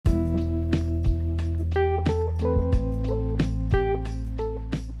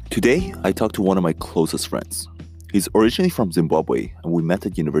Today, I talked to one of my closest friends. He's originally from Zimbabwe, and we met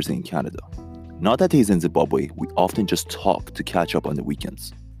at university in Canada. Now that he's in Zimbabwe, we often just talk to catch up on the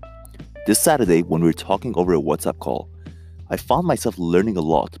weekends. This Saturday, when we were talking over a WhatsApp call, I found myself learning a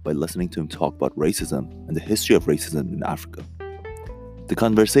lot by listening to him talk about racism and the history of racism in Africa. The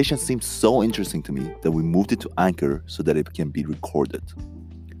conversation seemed so interesting to me that we moved it to Anchor so that it can be recorded.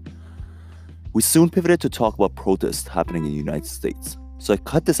 We soon pivoted to talk about protests happening in the United States, so I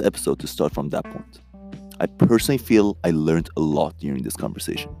cut this episode to start from that point. I personally feel I learned a lot during this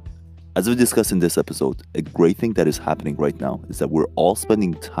conversation. As we discussed in this episode, a great thing that is happening right now is that we're all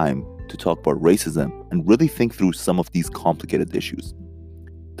spending time to talk about racism and really think through some of these complicated issues.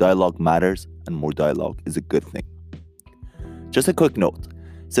 Dialogue matters, and more dialogue is a good thing. Just a quick note,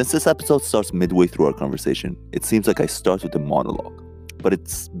 since this episode starts midway through our conversation, it seems like I start with a monologue, but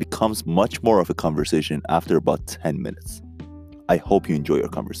it becomes much more of a conversation after about 10 minutes. I hope you enjoy our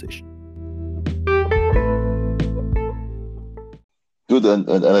conversation. Good,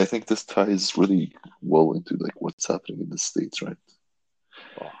 and I think this ties really well into what's happening in the States, right?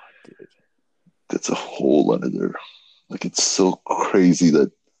 Oh, dude. That's a whole another, it's so crazy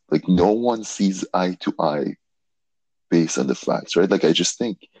that no one sees eye to eye based on the facts, right? I just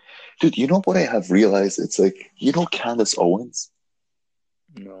think, dude, you know what I have realized? It's Candace Owens?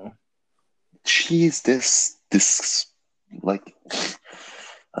 No. She's this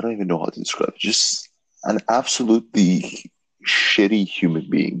I don't even know how to describe it. Just an absolutely shitty human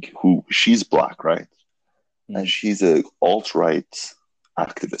being who she's black, right? And she's a alt-right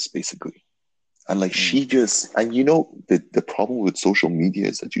activist, basically. And she just, and the problem with social media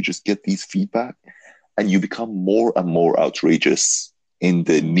is that you just get these feedback and you become more and more outrageous in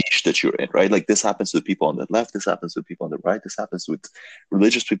the niche that you're in, right? This happens to people on the left, this happens to people on the right, this happens with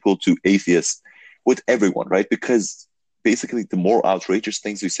religious people to atheists, with everyone, right? Because basically the more outrageous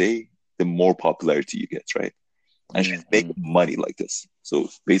things you say, the more popularity you get, right? And she's making money like this. So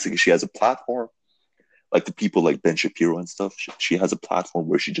basically she has a platform, like the people like Ben Shapiro and stuff. She has a platform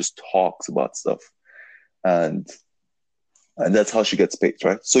where she just talks about stuff. And that's how she gets paid,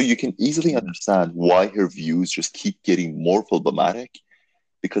 right? So you can easily understand why her views just keep getting more problematic,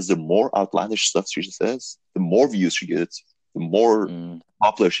 because the more outlandish stuff she says, the more views she gets, the more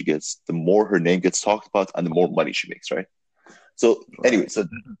popular she gets, the more her name gets talked about, and the more money she makes, right? So anyway, so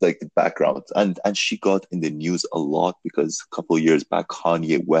this is the background. And she got in the news a lot because a couple of years back,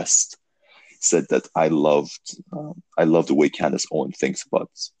 Kanye West said that I love the way Candace Owens thinks about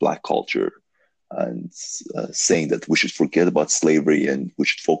Black culture, and saying that we should forget about slavery and we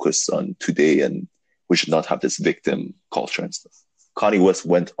should focus on today and we should not have this victim culture and stuff. Kanye West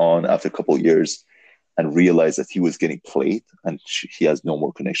went on after a couple of years and realized that he was getting played and he has no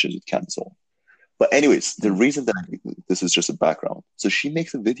more connections with Candace Owens. But anyways, the reason that this is just a background. So she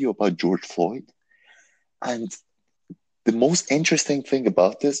makes a video about George Floyd. And the most interesting thing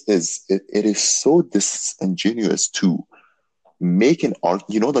about this is it is so disingenuous to make an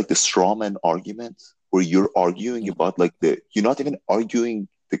argument, the straw man argument, where you're arguing about you're not even arguing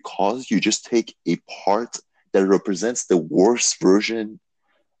the cause, you just take a part that represents the worst version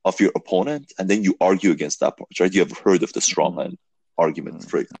of your opponent, and then you argue against that part, right? You have heard of the straw man argument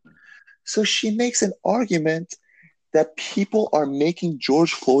phrase. So she makes an argument that people are making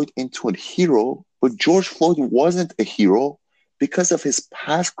George Floyd into a hero, but George Floyd wasn't a hero because of his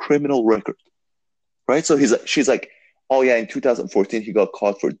past criminal record, right? So she's like, oh yeah, in 2014 he got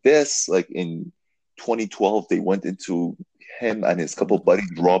caught for this. In 2012 they went into him and his couple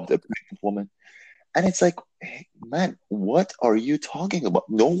buddies robbed a pregnant woman. And it's like, hey, man, what are you talking about?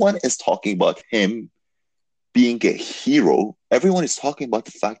 No one is talking about him being a hero. Everyone is talking about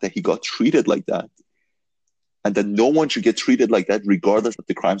the fact that he got treated like that, and that no one should get treated like that regardless of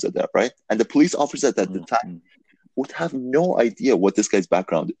the crimes that they have, right? And the police officers at the time would have no idea what this guy's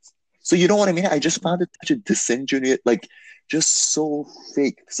background is. So you know what I mean? I just found it such a disingenuous, just so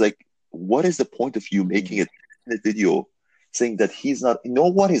fake. It's what is the point of you making a video saying that he's not? No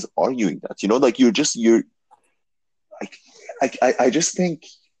one is arguing that.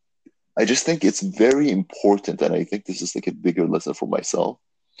 I just think it's very important, and I think this is a bigger lesson for myself.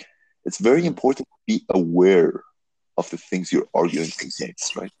 It's very important to be aware of the things you're arguing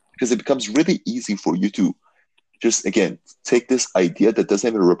against, right? Because it becomes really easy for you to just, again, take this idea that doesn't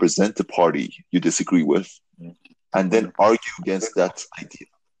even represent the party you disagree with, and then argue against that idea.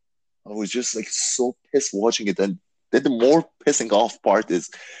 I was just so pissed watching it. And then the more pissing off part is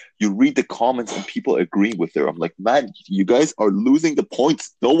you read the comments and people agreeing with her. I'm like, man, you guys are losing the point.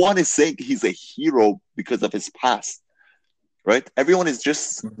 No one is saying he's a hero because of his past, right? Everyone is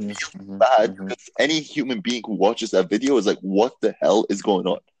just bad because any human being who watches that video is like, what the hell is going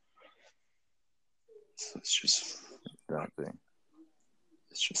on? It's just Exactly.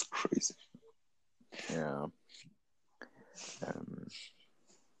 it's just crazy. Yeah.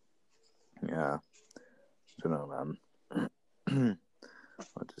 Yeah. I don't know, man.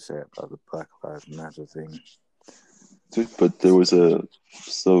 What to say about the Black Lives Matter thing? Dude, but there was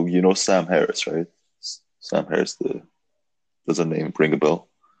so you know Sam Harris, right? Sam Harris, does a name ring a bell?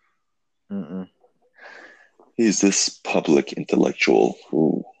 Mm-mm. He's this public intellectual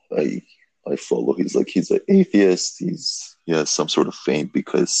who I follow. He's an atheist. He has some sort of fame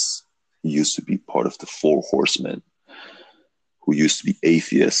because he used to be part of the Four Horsemen, who used to be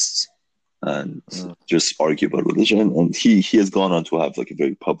atheists and just argue about religion. And he has gone on to have like a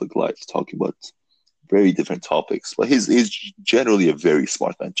very public life, talking about very different topics. But he's generally a very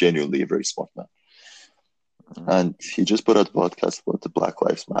smart man, genuinely a very smart man. And he just put out a podcast about the Black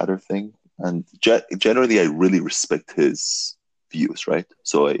Lives Matter thing. And generally, I really respect his views, right?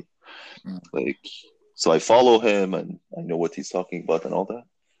 So I follow him and I know what he's talking about and all that.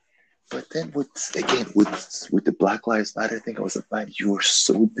 But then with the Black Lives Matter thing, I was like, man, you are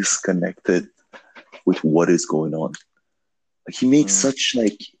so disconnected with what is going on. Like he made such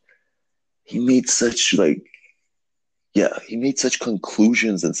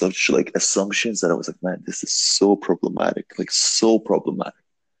conclusions and such like assumptions that I was like, man, this is so problematic, like so problematic.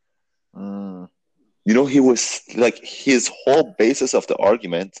 You know, he was like, his whole basis of the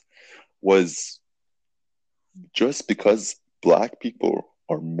argument was just because Black people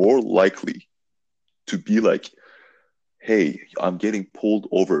are more likely to be like, hey, I'm getting pulled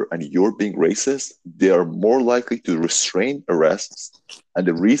over and you're being racist, they are more likely to restrain arrests. And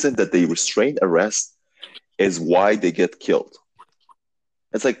the reason that they restrain arrests is why they get killed.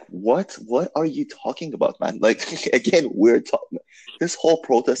 It's like, what are you talking about, man? Like, again, this whole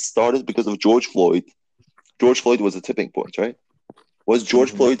protest started because of George Floyd. George Floyd was a tipping point, right? Was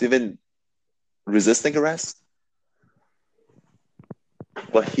George Floyd even resisting arrest?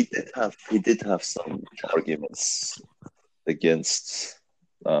 But he did have some arguments against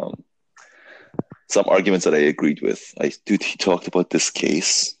some arguments that I agreed with. He talked about this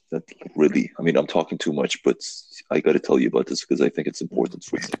case that really, I mean, I'm talking too much, but I got to tell you about this because I think it's important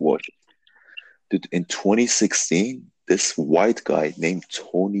for you to watch it. Dude, in 2016, this white guy named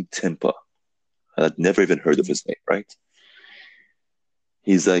Tony Timpa, I'd never even heard of his name, right?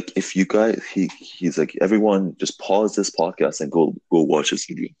 He's like, if you guys, he's like, everyone just pause this podcast and go watch this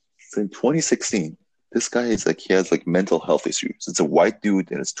video. So in 2016, this guy is like, he has like mental health issues. It's a white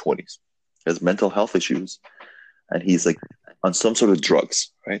dude in his 20s. He has mental health issues and he's like on some sort of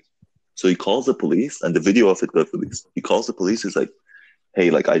drugs, right? So he calls the police and the video of it got released. He calls the police. He's like, hey,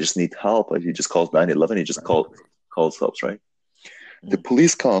 like, I just need help. And he just calls 911. He just calls help, right? The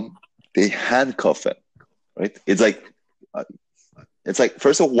police come, they handcuff him, right? It's like,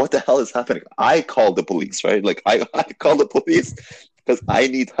 first of all, what the hell is happening? I call the police, right? Like, I call the police because I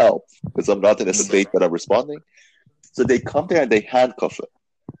need help because I'm not in a state that I'm responding. So they come there and they handcuff him.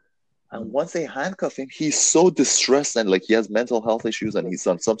 And once they handcuff him, he's so distressed and like he has mental health issues and he's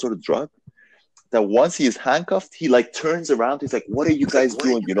on some sort of drug that once he is handcuffed, he like turns around. He's like, "What are you guys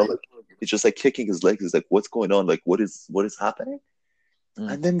doing?" You know, like he's just like kicking his legs. He's like, "What's going on? Like, what is happening?"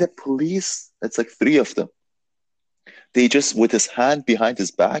 And then the police, it's like 3 of them. They just, with his hand behind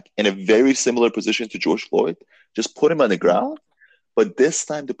his back in a very similar position to George Floyd, just put him on the ground. But this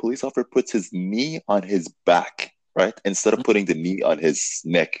time the police officer puts his knee on his back, right? Instead of putting the knee on his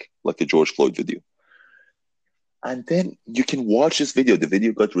neck, like the George Floyd video. And then you can watch this video. The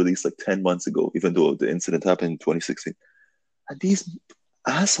video got released like 10 months ago, even though the incident happened in 2016. And these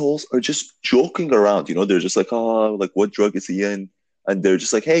assholes are just joking around. You know, they're just like, oh, like, what drug is he in? And they're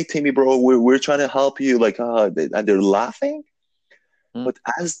just like, hey, Timmy, bro, we're trying to help you. Like, and they're laughing. But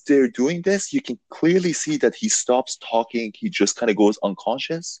as they're doing this, you can clearly see that he stops talking. He just kind of goes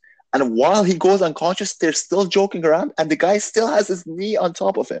unconscious. And while he goes unconscious, they're still joking around. And the guy still has his knee on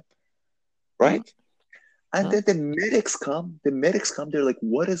top of him. Right? And then the medics come. They're like,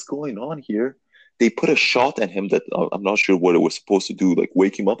 what is going on here? They put a shot at him that I'm not sure what it was supposed to do, like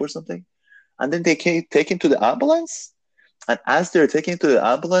wake him up or something. And then they take him to the ambulance. And as they're taking him to the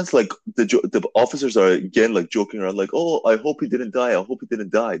ambulance, like the officers are again like joking around, like, "Oh, I hope he didn't die. I hope he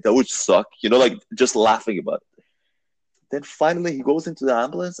didn't die. That would suck," you know, like just laughing about it. Then finally, he goes into the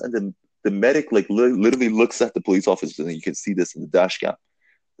ambulance, and then the medic like literally looks at the police officers, and you can see this in the dash cam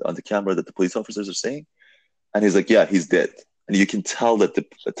on the camera that the police officers are saying, and he's like, "Yeah, he's dead," and you can tell that the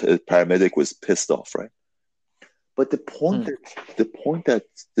paramedic was pissed off, right? But the point that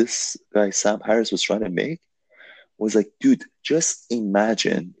this guy Sam Harris was trying to make was like, dude, just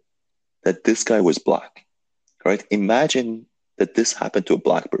imagine that this guy was black, right? Imagine that this happened to a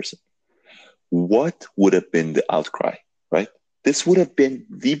black person. what would have been the outcry, right? This would have been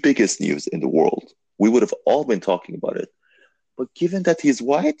the biggest news in the world. We would have all been talking about it. But given that he's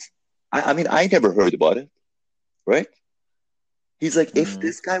white, I mean, I never heard about it, right? He's like, if Mm.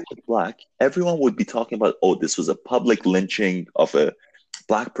 this guy was black, everyone would be talking about, oh, this was a public lynching of a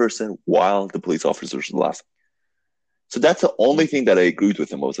black person while the police officers were laughing. So that's the only thing that I agreed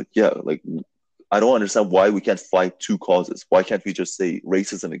with him. I was like, yeah, like I don't understand why we can't fight two causes. Why can't we just say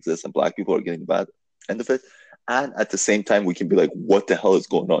racism exists and black people are getting bad end of it? And at the same time, we can be like, what the hell is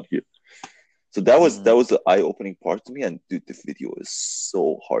going on here? So that was the eye-opening part to me. And dude, the video is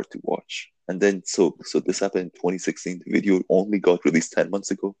so hard to watch. And then so this happened in 2016. The video only got released 10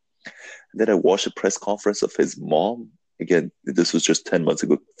 months ago. And then I watched a press conference of his mom. Again, this was just 10 months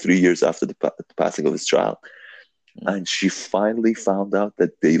ago, 3 years after the passing of his child. And she finally found out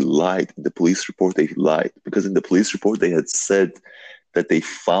that they lied. In the police report, they lied. Because in the police report, they had said that they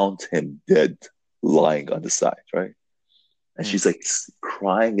found him dead, lying on the side, right? And she's like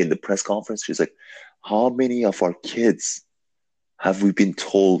crying in the press conference. She's like, how many of our kids have we been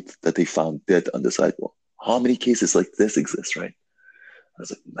told that they found dead on the sidewalk? How many cases like this exist, right? I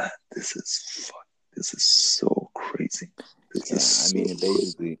was like, man, this is so crazy. This is I so mean,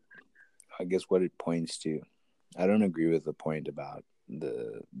 basically, I guess what it points to, I don't agree with the point about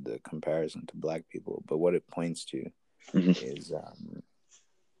the comparison to black people, but what it points to is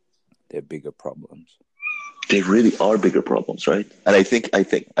their bigger problems. They really are bigger problems, right? And I think So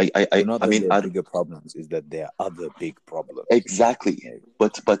not I that mean they're bigger problems, is that there are other big problems. exactly.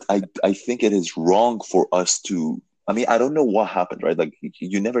 Like, But I think it is wrong for us to. I mean, I don't know what happened, right? Like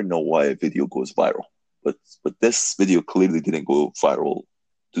you never know why a video goes viral, but this video clearly didn't go viral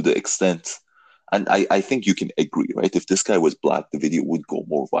to the extent. And I think you can agree, right? If this guy was black, the video would go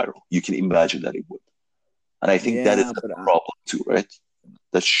more viral. You can imagine that it would. And I think that is yeah, a but problem too, right?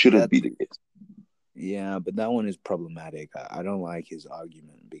 That shouldn't that be the case. yeah, but that one is problematic. I don't like his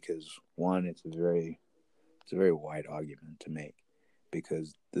argument because one, it's a very wide argument to make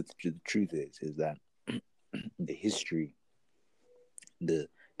because the truth is that the history, the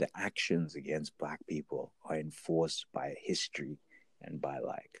the actions against black people are enforced by a history and by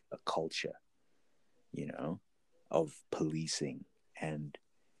like a culture, you know, of policing. And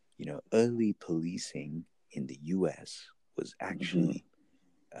early policing in the US was actually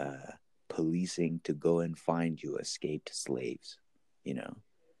policing to go and find you escaped slaves, you know,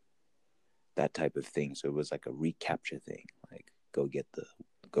 that type of thing. So it was like a recapture thing, like go get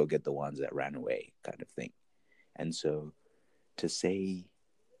the ones that ran away kind of thing. And so to say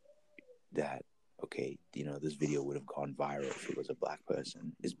that, okay, this video would have gone viral if it was a black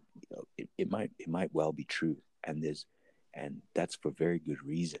person is, it might well be true. And that's for very good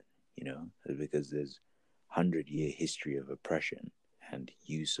reason, because there's 100-year history of oppression and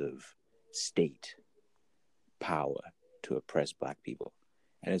use of state power to oppress black people.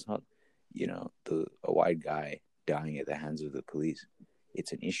 And it's not, a white guy dying at the hands of the police.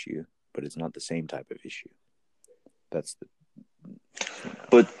 It's an issue, but it's not the same type of issue. That's the,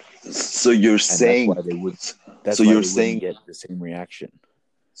 But so you're and that's saying why they would. so That's why you're they wouldn't saying get the same reaction.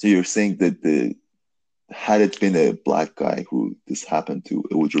 so you're saying that the had it been a black guy who this happened to,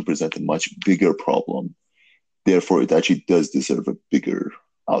 it would represent a much bigger problem. Therefore, it actually does deserve a bigger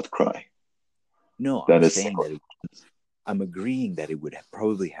outcry. No, That I'm is, saying that I'm agreeing that it would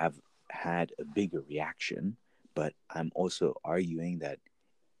probably have had a bigger reaction, but I'm also arguing that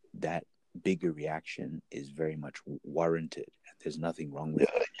that bigger reaction is very much warranted, and there's nothing wrong with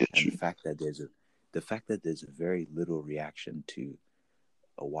yeah, it. I get And you. the fact that there's a very little reaction to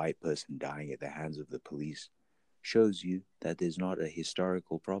a white person dying at the hands of the police shows you that there's not a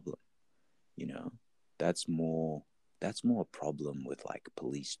historical problem. You know, that's more a problem with like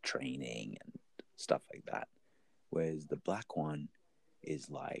police training and stuff like that. Whereas the black one is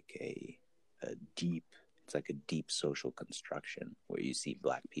like a deep, it's like a deep social construction where you see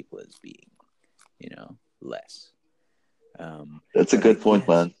black people as being, less. That's a But I good point, guess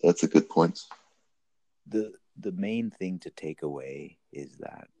man. That's a good point. the main thing to take away is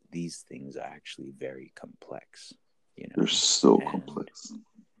that these things are actually very complex, They're so and complex.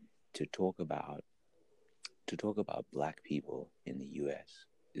 to talk about black people in the US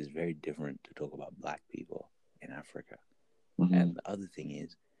is very different to talk about black people in Africa. Mm-hmm. And the other thing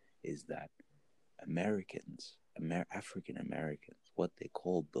is that African Americans, what they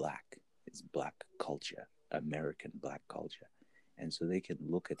call black is black culture, American black culture. And so they can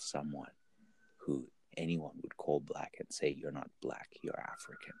look at someone who anyone would call black and say, you're not black, you're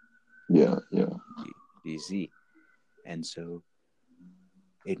African. Yeah, yeah. Do you see? And so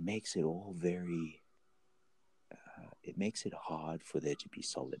it makes it all very, it makes it hard for there to be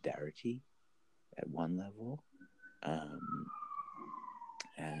solidarity at one level.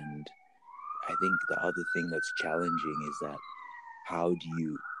 And I think the other thing that's challenging is that how do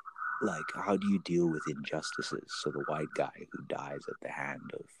you deal with injustices? So the white guy who dies at the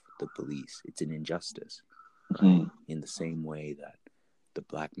hand of the police, it's an injustice, right? In the same way that the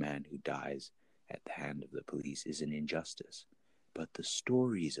black man who dies at the hand of the police is an injustice. But the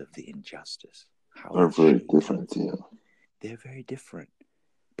stories of the injustice, how are very different. Yeah. They're very different,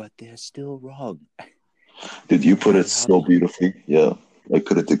 but they're still wrong. Did you put it so beautifully? Yeah, I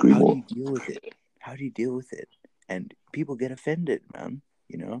couldn't agree more. How do you deal with it? How do you deal with it? And people get offended, man.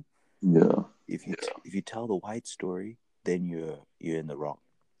 You know. Yeah. If you tell the white story, then you're in the wrong.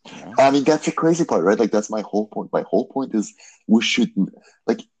 You know? I mean, that's the crazy part, right? Like, that's my whole point. My whole point is we should,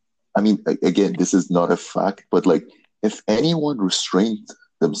 like, I mean, again, this is not a fact, but like, if anyone restrained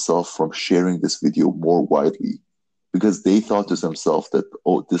themselves from sharing this video more widely because they thought to themselves that,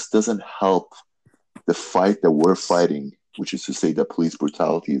 oh, this doesn't help the fight that we're fighting, which is to say that police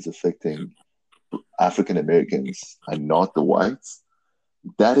brutality is affecting African Americans and not the whites,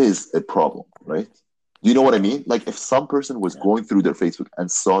 that is a problem, right? Do you know what I mean? Like, if some person was going through their Facebook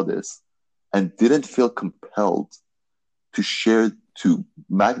and saw this and didn't feel compelled to share, to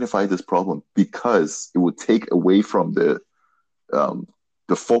magnify this problem because it would take away from the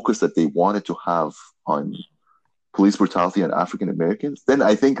focus that they wanted to have on police brutality and African Americans, then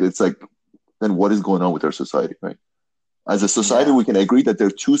I think it's like, then what is going on with our society, right? As a society, we can agree that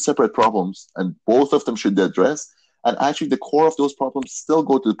they're two separate problems and both of them should be addressed. And actually, the core of those problems still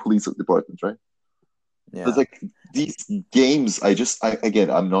go to the police department, right? Yeah. It's like these games, again,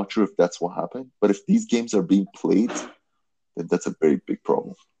 I'm not sure if that's what happened, but if these games are being played, then that's a very big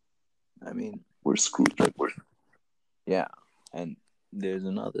problem. I mean, we're screwed, right? Yeah. And there's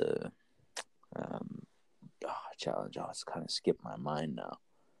another challenge. Oh, it's kind of skipped my mind now.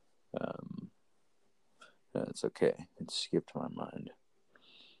 It's okay. It skipped my mind.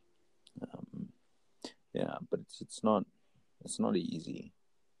 Yeah, but it's not easy.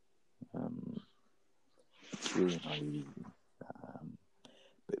 It's really not easy.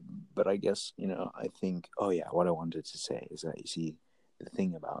 But I guess, I think, what I wanted to say is that, you see, the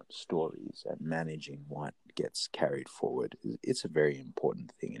thing about stories and managing what gets carried forward, it's a very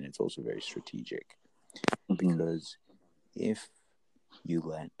important thing, and it's also very strategic. Because if you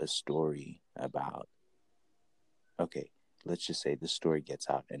let a story about, let's just say the story gets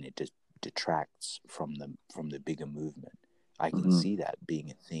out and it just detracts from the bigger movement, I can see that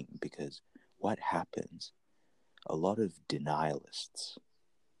being a thing, because what happens, a lot of denialists,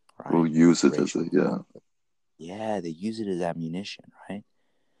 right, will use it as they use it as ammunition, right?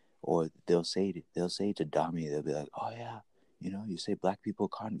 Or they'll say to Dami, they'll be like, oh yeah, you say black people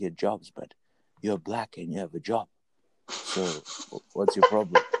can't get jobs, but you're black and you have a job, so what's your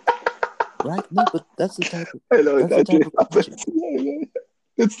problem? Right? No, but that's the type of logic.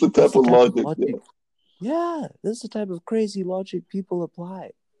 It's the type of logic. Yeah, that's the type of crazy logic people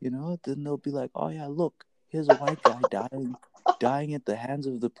apply. Then they'll be like, oh yeah, look, here's a white guy dying at the hands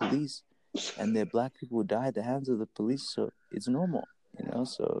of the police, and there are black people who die at the hands of the police, so it's normal.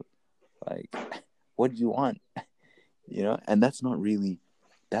 So like, what do you want? And that's not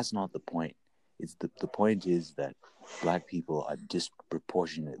the point. It's the point is that black people are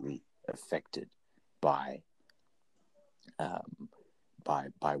disproportionately affected by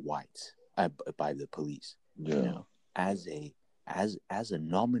whites, by the police. As a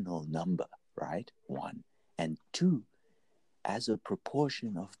nominal number, right? One, and two, as a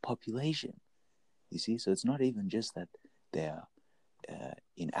proportion of population. You see, so it's not even just that they're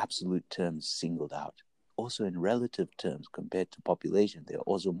in absolute terms singled out. Also in relative terms, compared to population, they're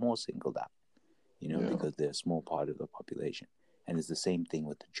also more singled out. Because they're a small part of the population. And it's the same thing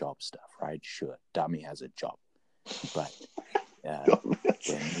with the job stuff, right? Sure, Dami has a job, but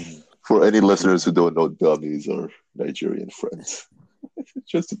for any listeners who don't know, Damis are Nigerian friends.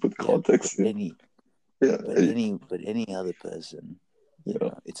 Just to put context. Any other person,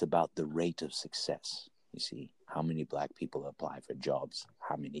 it's about the rate of success. You see, how many black people apply for jobs,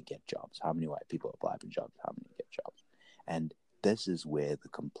 how many get jobs, how many white people apply for jobs, how many get jobs. And this is where the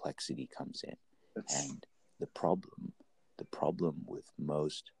complexity comes in. And the problem with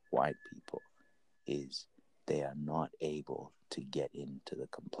most white people is they are not able to get into the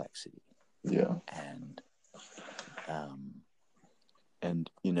complexity. Yeah. And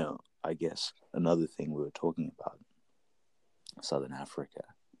I guess another thing we were talking about, Southern Africa,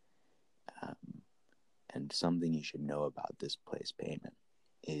 and something you should know about this place, payment,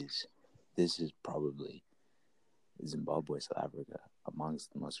 is this is probably Zimbabwe, South Africa,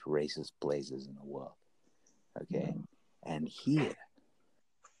 amongst the most racist places in the world. Okay? And here,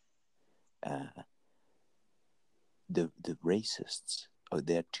 uh, the racists. Oh,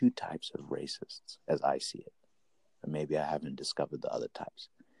 there are two types of racists, as I see it. And maybe I haven't discovered the other types.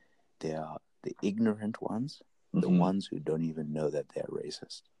 There are the ignorant ones, the ones who don't even know that they're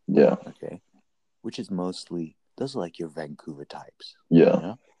racist. Yeah. Okay, which is mostly those are like your Vancouver types. Yeah. You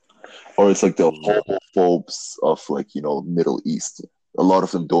know? Or it's like the Love. homophobes of like, Middle East. A lot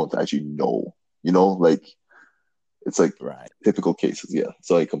of them don't actually know, like it's like Right. typical cases. Yeah.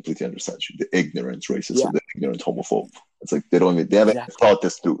 So I completely understand you. The ignorant racist Yeah. or the ignorant homophobe. It's like they haven't Exactly. thought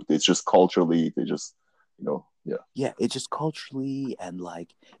this through. It's just culturally, they just, yeah. Yeah, it's just culturally and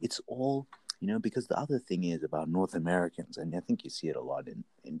like it's all, because the other thing is about North Americans, and I think you see it a lot in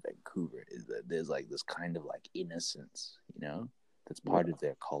Vancouver, is that there's like this kind of like innocence, that's part of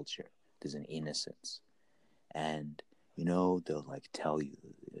their culture. There's an innocence. And, they'll like tell you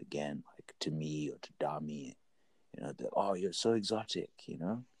again, like to me or to Dami, that, oh, you're so exotic,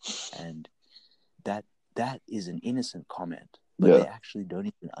 and that is an innocent comment, but they actually don't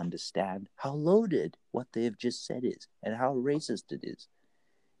even understand how loaded what they've just said is and how racist it is.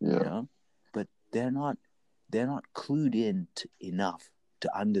 But they're not clued in enough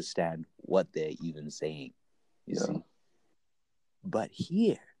to understand what they're even saying, you see. But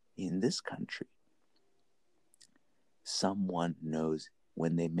here in this country, someone knows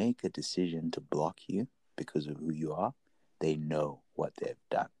when they make a decision to block you because of who you are, they know what they've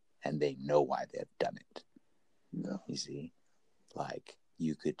done and they know why they've done it. You see, like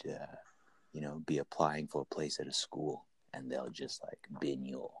you could, be applying for a place at a school and they'll just like bin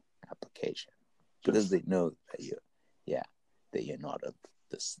your application because they know that you're not of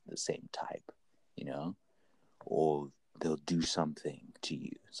the same type, or they'll do something to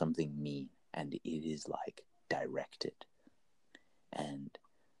you, something mean, and it is like directed. And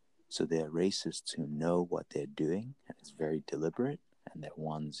so there are racists who know what they're doing and it's very deliberate, and there are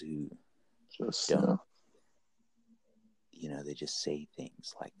ones who don't. They just say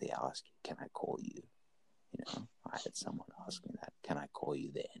things like they ask you, can I call you? I had someone ask me that, can I call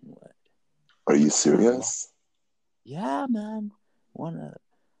you the N-word? Are you serious? Yeah, man.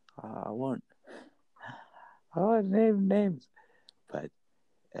 I won't name names. But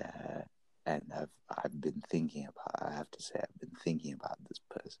and I've been thinking about, I have to say, I've been thinking about this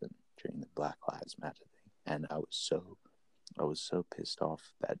person during the Black Lives Matter thing. And I was so pissed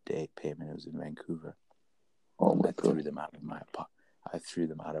off that day. Payment was in Vancouver. Oh my God. I threw them out of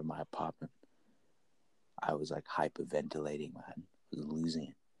my apartment. I was like hyperventilating, man. I was losing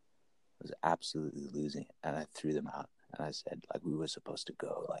it. I was absolutely losing it. And I threw them out. And I said, like, we were supposed to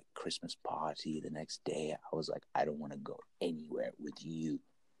go, like, Christmas party the next day. I was like, I don't want to go anywhere with you.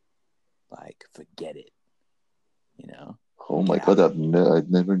 Like, forget it. Oh my God, I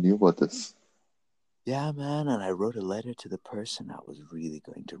never knew about this. Yeah, man. And I wrote a letter to the person I was really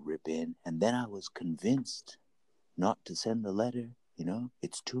going to rip in. And then I was convinced not to send the letter.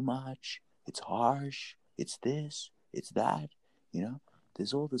 It's too much. It's harsh. It's this. It's that.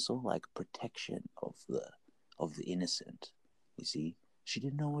 There's all this like protection of the innocent. You see, she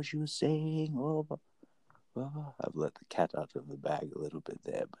didn't know what she was saying. Oh, I've let the cat out of the bag a little bit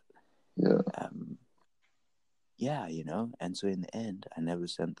there, but And so in the end, I never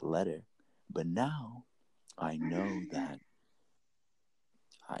sent the letter. But now, I know that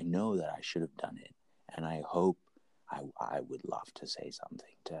I should have done it, and I hope I would love to say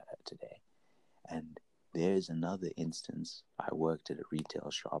something to her today. And there's another instance. I worked at a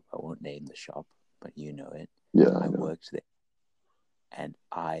retail shop. I won't name the shop, but you know it. Yeah, I worked there, and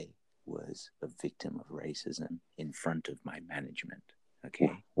I was a victim of racism in front of my management.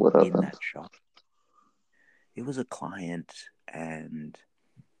 Okay, what happened? in that shop, it was a client, and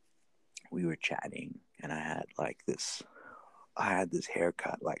we were chatting, and I had this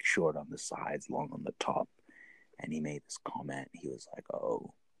haircut, like short on the sides, long on the top, and he made this comment. He was like,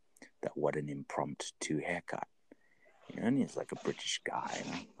 "Oh, that what an impromptu haircut." And he's like a British guy.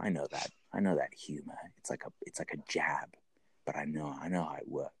 And I know that humor. It's like a jab, but I know how it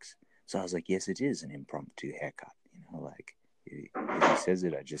works. So I was like, yes, it is an impromptu haircut. Like if he says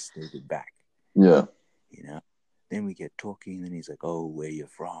it, I just state it back. Yeah. Then we get talking, and then he's like, oh, where you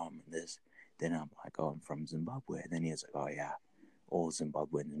from? And this. Then I'm like, oh, I'm from Zimbabwe. And then he's like, oh yeah, all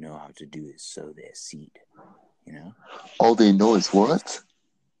Zimbabweans know how to do is sow their seed. All they know is what?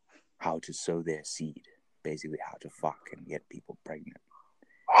 How to sow their seed. Basically how to fuck and get people pregnant.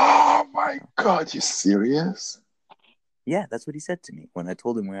 Oh my God, you serious? Yeah, that's what he said to me. When I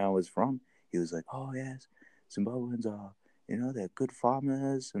told him where I was from, he was like, oh yes, Zimbabweans are, they're good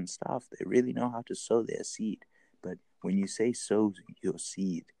farmers and stuff. They really know how to sow their seed. But when you say sow your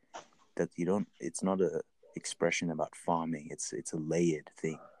seed, that it's not a expression about farming. It's a layered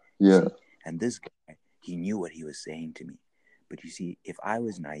thing. Yeah. See, And this guy, he knew what he was saying to me. But you see, if I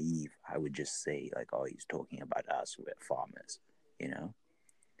was naive, I would just say, like, oh, he's talking about us, we're farmers, you know?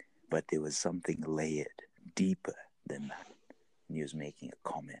 But there was something layered, deeper than that. And he was making a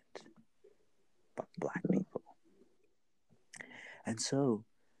comment about black people. And so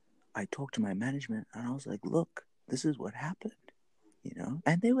I talked to my management and I was like, look, this is what happened, you know?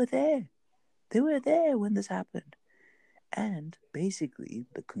 And they were there. They were there when this happened. And basically,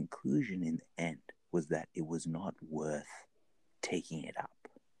 the conclusion in the end was that it was not worth taking it up,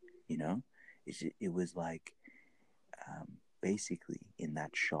 you know? It was like, basically, in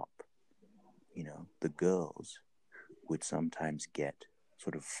that shop, you know, the girls would sometimes get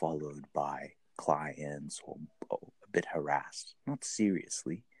sort of followed by clients or a bit harassed, not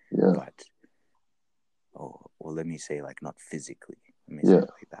seriously, but, let me say, like, not physically. Let me say it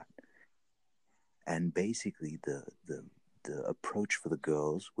like that. And basically, the approach for the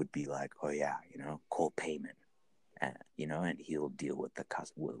girls would be like, oh yeah, you know, call payment, and you know, and he'll deal with the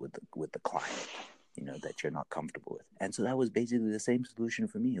client, you know, that you're not comfortable with. And so that was basically the same solution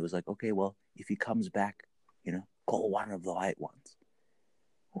for me. It was like, okay, well, if he comes back, you know, call one of the white ones.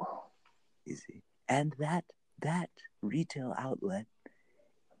 Wow. You see, and that retail outlet,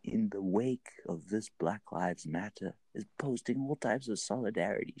 in the wake of this Black Lives Matter, is posting all types of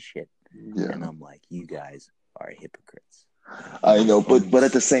solidarity shit. Yeah. And I'm like, you guys are hypocrites. I know, but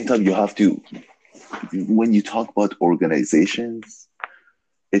at the same time, you have to, when you talk about organizations,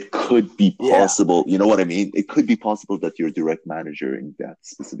 it could be possible, you know what I mean? It could be possible that your direct manager in that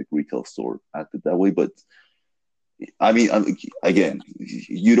specific retail store acted that way, but I mean, again,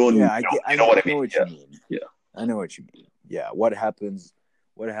 you don't, you know what I mean? What you mean. Yeah, I know what you mean. Yeah, what happens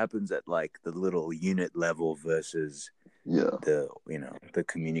at like the little unit level versus the, you know, the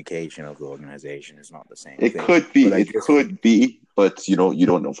communication of the organization is not the same thing. Could be, but you know, you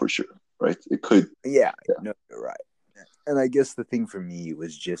don't know for sure, right? It could. Yeah. No, you're right. And I guess the thing for me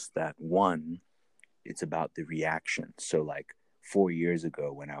was just that, one, it's about the reaction. So like 4 years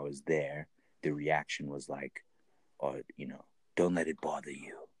ago when I was there, the reaction was like, oh, you know, don't let it bother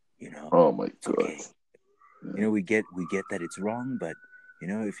you, you know? Oh my God. Okay. Yeah. You know, we get that it's wrong, but you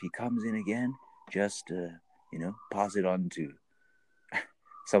know, if he comes in again, just you know, pass it on to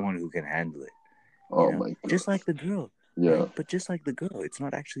someone who can handle it. Oh my God. Just like the girl. Yeah. Right? But just like the girl, it's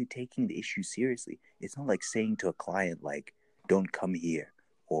not actually taking the issue seriously. It's not like saying to a client, like, don't come here,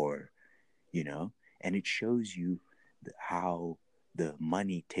 or, you know, and it shows you how the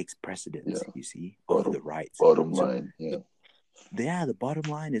money takes precedence, you see, over the rights. Bottom line, the bottom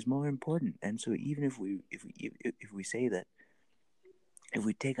line is more important. And so even if we say that, if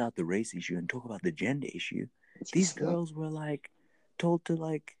we take out the race issue and talk about the gender issue, these girls were like told to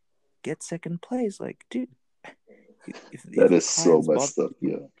like get second place. Like, dude, if that is so messed up.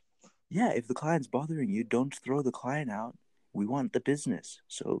 If the client's bothering you, don't throw the client out. We want the business,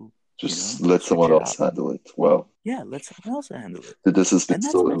 so just let someone else handle it. Wow. Yeah, let someone else handle it. This has been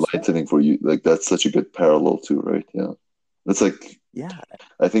so enlightening for you. Like, that's such a good parallel too, right? Yeah. It's like,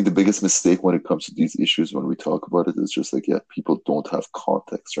 I think the biggest mistake when it comes to these issues, when we talk about it, is just like, people don't have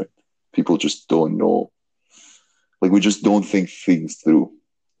context, right? People just don't know. Like, we just don't think things through,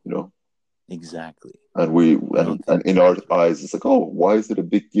 you know? Exactly. And and in our eyes, it's like, oh, why is it a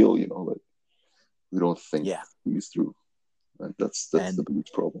big deal? You know, like, we don't think things through. And that's the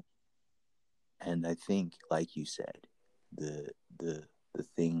biggest problem. And I think, like you said, the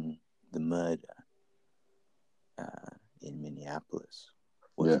murder in Minneapolis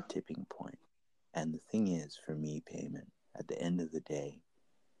was a tipping point. And the thing is, for me, Payman, at the end of the day,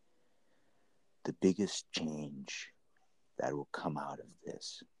 the biggest change that will come out of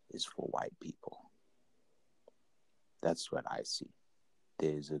this is for white people. That's what I see.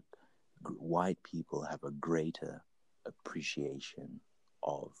 White people have a greater appreciation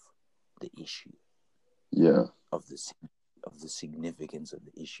of the issue. Yeah. Of the significance of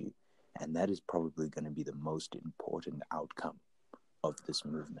the issue. And that is probably going to be the most important outcome of this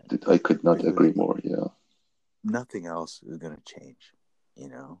movement. I could not agree more, Nothing else is going to change, you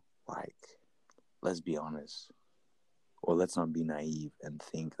know? Like, let's be honest. Or let's not be naive and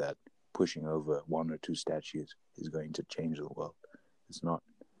think that pushing over one or two statues is going to change the world. It's not.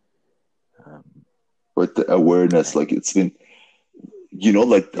 But the awareness, like, it's been, you know,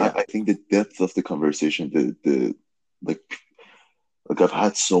 like, I think the depth of the conversation, like I've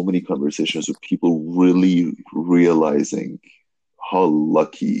had so many conversations with people really realizing how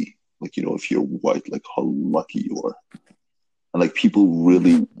lucky, like, you know, if you're white, like how lucky you are. And like, people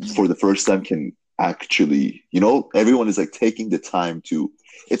really, for the first time, can actually, you know, everyone is like taking the time to,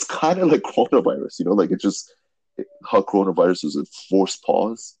 it's kind of like coronavirus, you know, like, it's just how coronavirus is a forced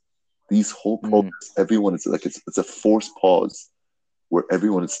pause. these whole protests, everyone is like it's a forced pause where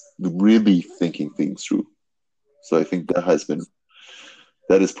everyone is really thinking things through. So I think that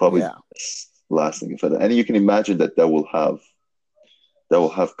is probably Yeah. the lasting effect, and you can imagine that will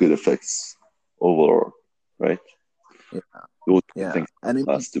have good effects overall, right? Yeah. Those Yeah. things And I mean,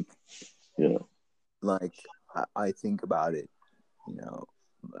 last to, yeah. like, I think about it, you know,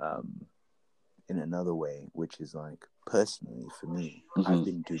 um, in another way, which is like, personally for me, I've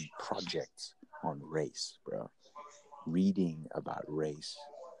been doing projects on race, bro. Reading about race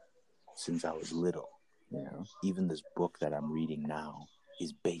since I was little, you know. Even this book that I'm reading now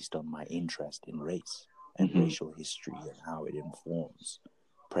is based on my interest in race and racial history and how it informs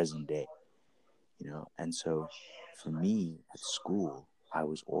present day, you know. And so for me at school, I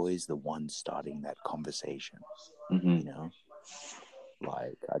was always the one starting that conversation, you know.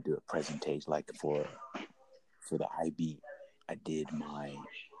 Like, I do a presentation, like for the IB, I did my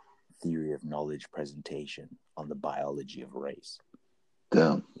theory of knowledge presentation on the biology of race,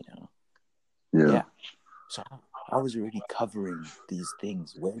 Damn. you know. Yeah. Yeah. So I was already covering these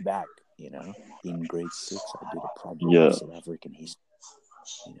things way back, you know. In grade 6, I did a project Yeah. on South African history,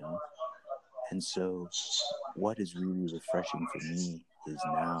 you know. And so what is really refreshing for me is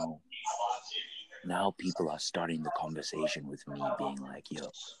now people are starting the conversation with me, being like,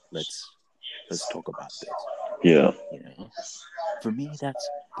 yo, let's talk about this, Yeah. you know. For me,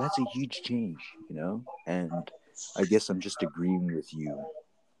 that's a huge change, you know. And I guess I'm just agreeing with you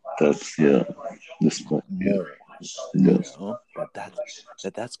That's this point. Yeah. more, Yeah. you know,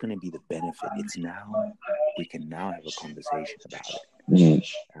 that's going to be the benefit. It's now, we can now have a conversation about it.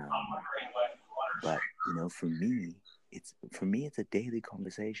 But you know, for me, it's a daily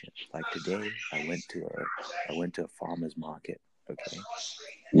conversation. Like today, I went to a farmer's market, okay,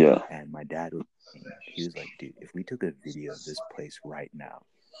 Yeah. and my dad was saying, he was like, dude, if we took a video of this place right now,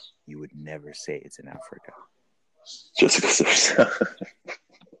 you would never say it's in Africa. Just because there's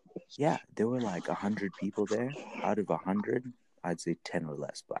Yeah, there were like 100 people there. Out of 100, I'd say 10 or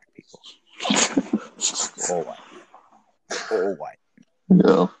less black people. All white.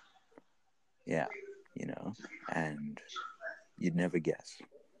 Yeah. Yeah, you know, and you'd never guess.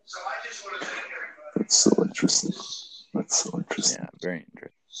 That's so interesting. That's so interesting. Yeah, very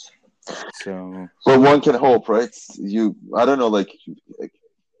interesting. So, well, one can hope, right? I don't know, like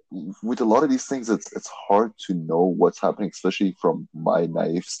with a lot of these things, it's hard to know what's happening, especially from my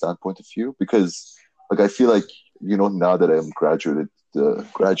naive standpoint of view, because like I feel like now that I'm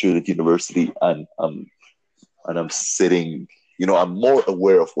graduated university, and I'm sitting, I'm more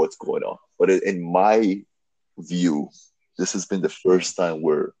aware of what's going on. But in my view, this has been the first time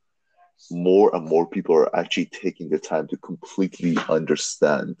where more and more people are actually taking the time to completely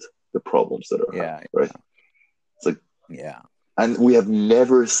understand the problems that are happening, right? It's like, and we have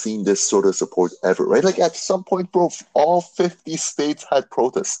never seen this sort of support ever, right? Like at some point, bro, all 50 states had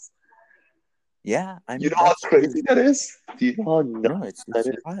protests. Yeah, I mean, you know how crazy that is? Do you know how nuts it's that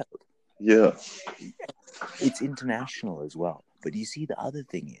is? wild. Yeah. It's international as well. But you see, the other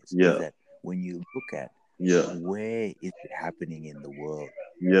thing is that when you look at where is it happening in the world,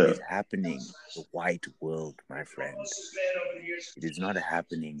 it is happening in the white world, my friend. It is not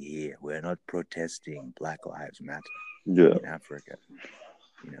happening here. We're not protesting Black Lives Matter in Africa.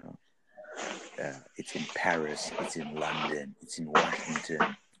 You know, it's in Paris, it's in London, it's in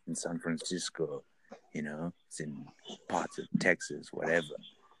Washington, in San Francisco. You know, it's in parts of Texas, whatever.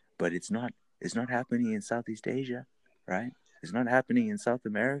 But it's not happening in Southeast Asia, right? It's not happening in South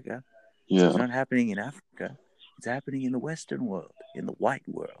America. It's not happening in Africa. It's happening in the Western world, in the white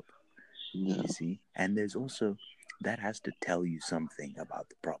world. You see? And there's also, that has to tell you something about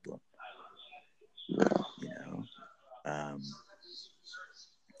the problem. You know?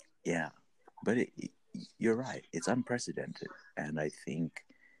 But you're right. It's unprecedented. And I think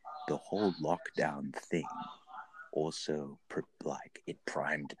the whole lockdown thing also, it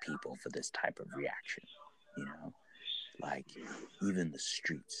primed people for this type of reaction, you know? Like, even the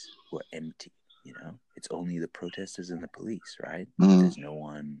streets were empty, you know? It's only the protesters and the police, right? There's no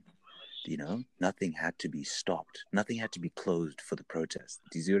one, nothing had to be stopped. Nothing had to be closed for the protest.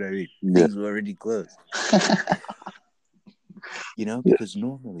 Do you see what I mean? Things were already closed. Because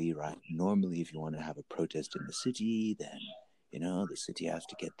normally if you want to have a protest in the city, then, the city has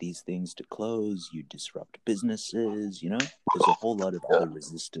to get these things to close. You disrupt businesses, there's a whole lot of other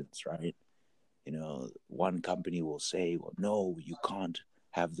resistance, right? One company will say, well, no, you can't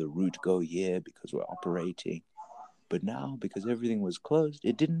have the route go here because we're operating. But now, because everything was closed,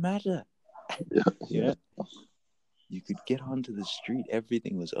 it didn't matter. You could get onto the street.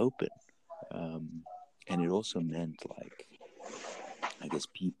 Everything was open. And it also meant, like, I guess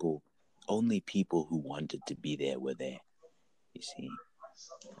people only people who wanted to be there were there. You see,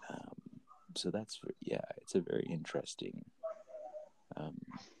 so it's a very interesting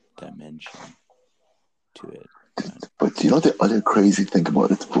dimension to it. But you know the other crazy thing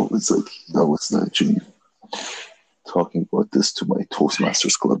about it, bro, it's like I was actually talking about this to my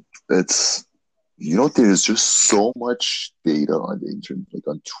Toastmasters club. It's there's just so much data on the internet, like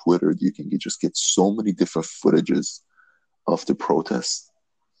on Twitter, you can just get so many different footages of the protest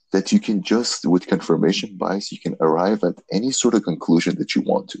that you can just, with confirmation bias, you can arrive at any sort of conclusion that you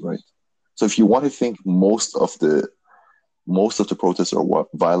want to, right? So if you want to think most of the protests are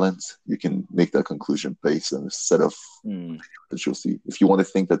violent, you can make that conclusion based on a set of that you'll see. If you want to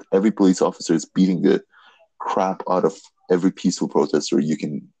think that every police officer is beating the crap out of every peaceful protester, you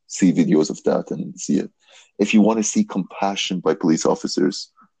can see videos of that and see it. If you want to see compassion by police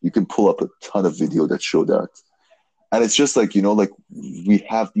officers, you can pull up a ton of video that show that. And it's just like, like we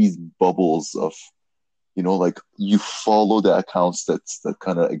have these bubbles of, like you follow the accounts that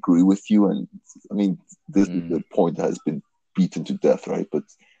kind of agree with you. And I mean, this is the point that has been beaten to death, right? But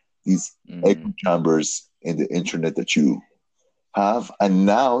these echo chambers in the internet that you have. And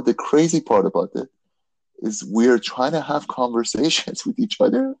now the crazy part about it is we're trying to have conversations with each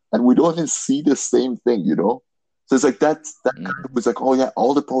other and we don't even see the same thing, So it's like that was like, oh yeah,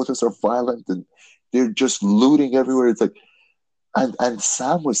 all the protests are violent and they're just looting everywhere. It's like, and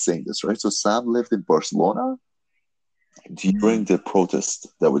Sam was saying this, right? So Sam lived in Barcelona during the protest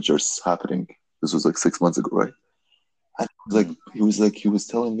that was just happening. This was like 6 months ago, right? And he was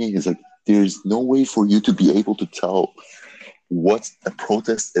telling me, he's like, there's no way for you to be able to tell what a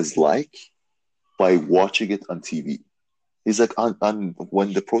protest is like by watching it on TV. He's like, on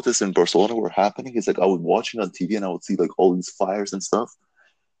when the protests in Barcelona were happening, he's like, I would watch it on TV and I would see like all these fires and stuff.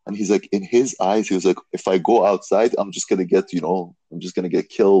 And he's like, in his eyes, he was like, if I go outside, I'm just gonna get,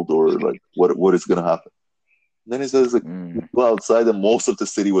 killed, or like, what is gonna happen? And then he says, like, go outside, and most of the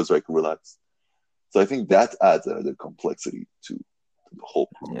city was like relaxed. So I think that adds another complexity to the whole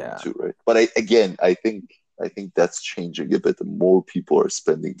problem too, right? But I think that's changing a bit. The more people are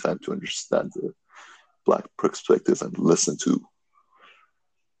spending time to understand the Black perspectives and listen to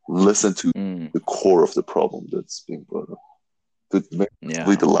the core of the problem that's being brought up.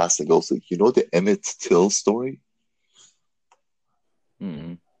 The last thing also, the Emmett Till story?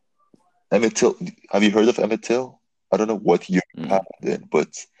 Emmett Till, have you heard of Emmett Till? I don't know what year it happened in, but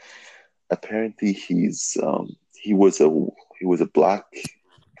apparently he was a Black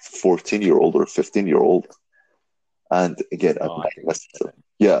 14-year-old or 15-year-old. And again,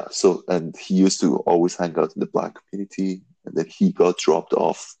 and he used to always hang out in the Black community, and then he got dropped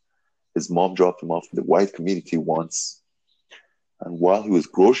off. His mom dropped him off in the white community once. And while he was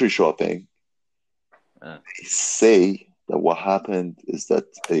grocery shopping, they say that what happened is that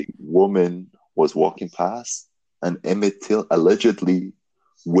a woman was walking past and Emmett Till allegedly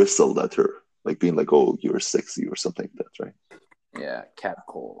whistled at her, like being like, oh, you're sexy or something like that, right? Yeah,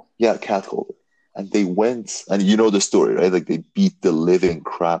 catcall. Yeah, catcall. And they went, and you know the story, right? Like they beat the living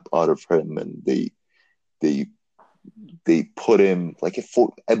crap out of him and they put him like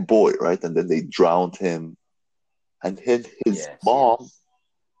a boy, right? And then they drowned him. And his mom,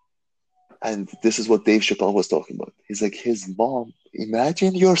 and this is what Dave Chappelle was talking about. He's like, his mom,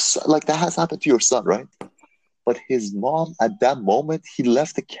 imagine your son, like that has happened to your son, right? But his mom, at that moment, she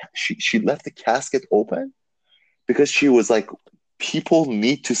left the casket open because she was like, people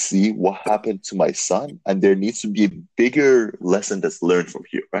need to see what happened to my son, and there needs to be a bigger lesson that's learned from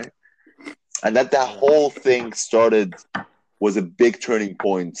here, right? And that whole thing was a big turning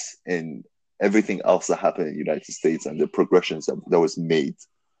point in everything else that happened in the United States and the progressions that was made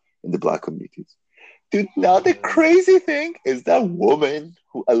in the Black communities. Dude, now the crazy thing is that woman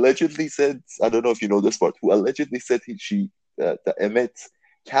who allegedly said, I don't know if you know this part, who allegedly said that Emmett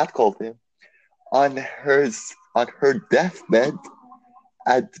catcalled him, on her deathbed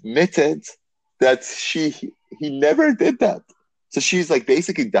admitted that he never did that. So she's like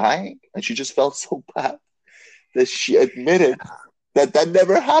basically dying, and she just felt so bad that she admitted that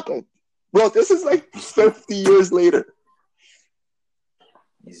never happened. Bro, this is like 50 years later.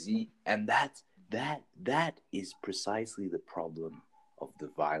 You see, and that is precisely the problem of the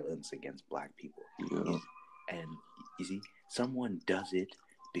violence against Black people. Yeah. And you see, someone does it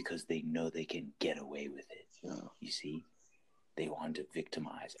because they know they can get away with it. Yeah. You see, they want to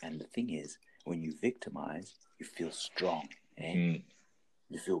victimize. And the thing is, when you victimize, you feel strong. You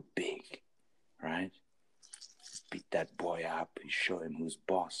feel big, right? Beat that boy up, you show him who's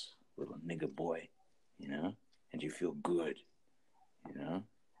boss, little nigga boy, and you feel good,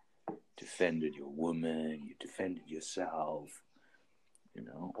 Defended your woman, you defended yourself, you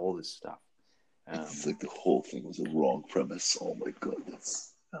know, all this stuff. It's like the whole thing was a wrong premise. Oh my god,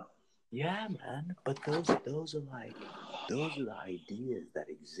 that's yeah, man. But those are like the ideas that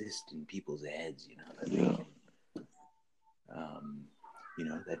exist in people's heads, you know, that they can, you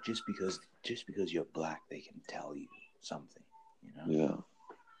know, that just because you're black, they can tell you something, you know.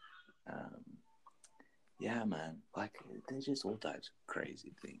 Yeah, man. Like there's just all types of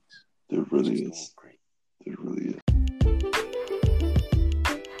crazy things. There really is. There really is.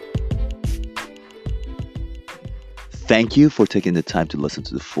 Thank you for taking the time to listen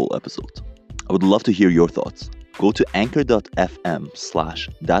to the full episode. I would love to hear your thoughts. Go to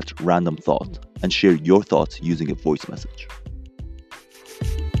anchor.fm/thatrandomthought and share your thoughts using a voice message.